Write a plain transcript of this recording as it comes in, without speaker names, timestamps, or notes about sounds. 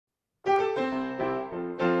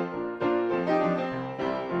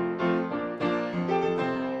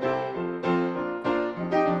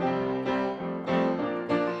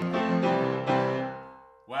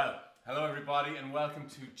everybody, and welcome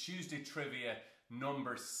to Tuesday Trivia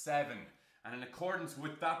number 7. And in accordance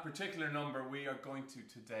with that particular number, we are going to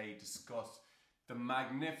today discuss the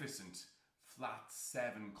magnificent flat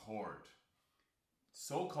 7 chord.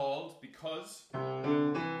 So called because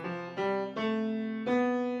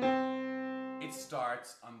it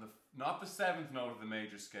starts on not the 7th note of the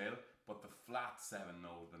major scale, but the flat 7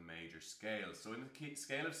 note of the major scale. So in the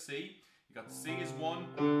scale of C, you got C is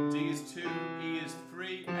 1, D is 2, E is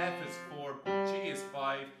 3, F is 4, G is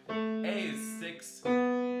 5, A is 6,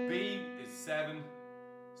 B is 7,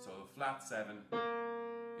 so the flat 7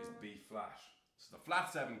 is B flat. So the flat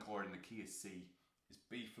 7 chord in the key of C is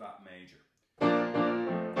B flat major. The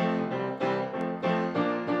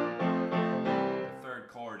third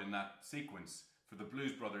chord in that sequence for the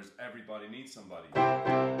Blues Brothers, Everybody Needs Somebody. 1,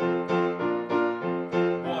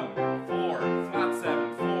 4, flat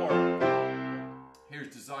 7, 4. Here's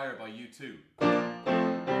Desire by U2.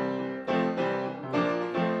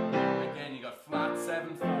 Again, you got flat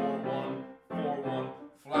 7, 4, 1, 4, 1,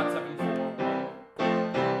 flat 7, 4, 1.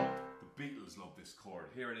 The Beatles love this chord.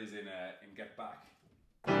 Here it is in Get Back.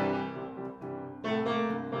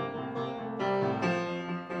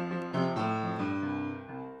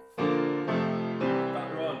 That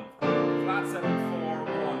run. Flat 7, 4,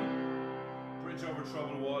 1. Bridge over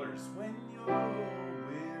troubled waters. When you're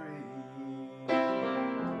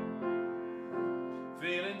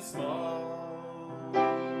feeling small,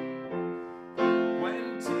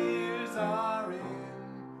 when tears are in,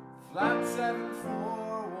 flat 7, 4,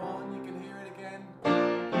 1, you can hear it again.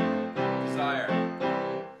 Desire.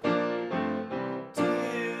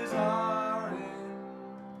 Tears are in.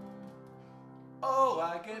 Oh,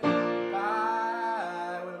 I get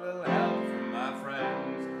by with a little help from my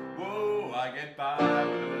friends. Whoa, I get by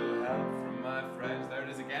with a little help from my friends. There it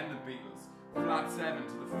is again, the Beatles. Flat 7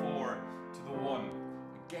 to the 4 to the 1.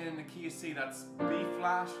 Again in the key of C, that's B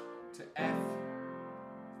flat to F,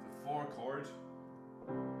 the 4 chord,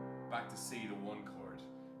 back to C, the 1 chord.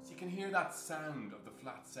 So you can hear that sound of the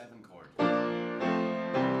flat 7 chord.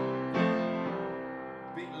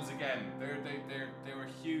 Beatles again, they were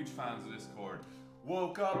huge fans of this chord.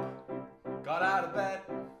 Woke up, got out of bed,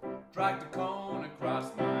 dragged a cone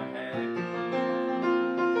across my head.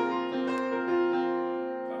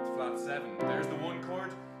 That's flat 7. There's the 1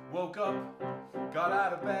 chord. Woke up, got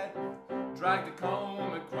out of bed, dragged a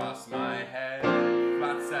comb across my head.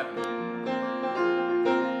 Flat 7.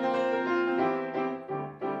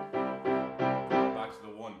 Back to the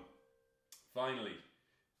 1. Finally,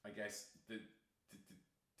 I guess the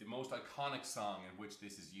most iconic song in which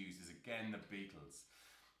this is used is again the Beatles.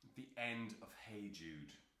 The end of Hey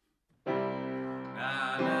Jude.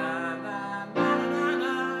 Na na na na na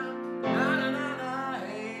na na na na na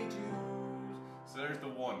Hey Jude. So there's the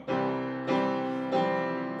 1.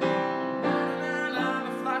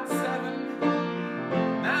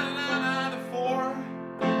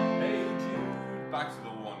 Back to the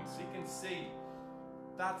 1, so you can see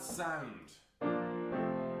that sound.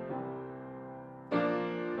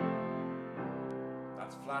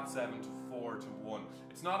 That's flat 7 to 4 to 1.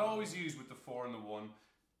 It's not always used with the 4 and the 1,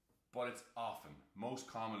 but it's often, most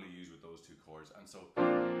commonly used with those 2 chords. And so,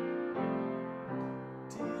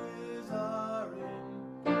 tears are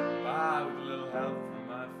in, by with a little help from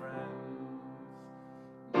my friends.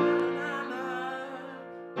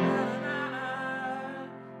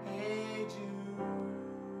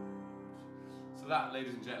 That,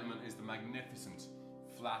 ladies and gentlemen, is the magnificent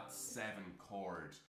flat 7 chord.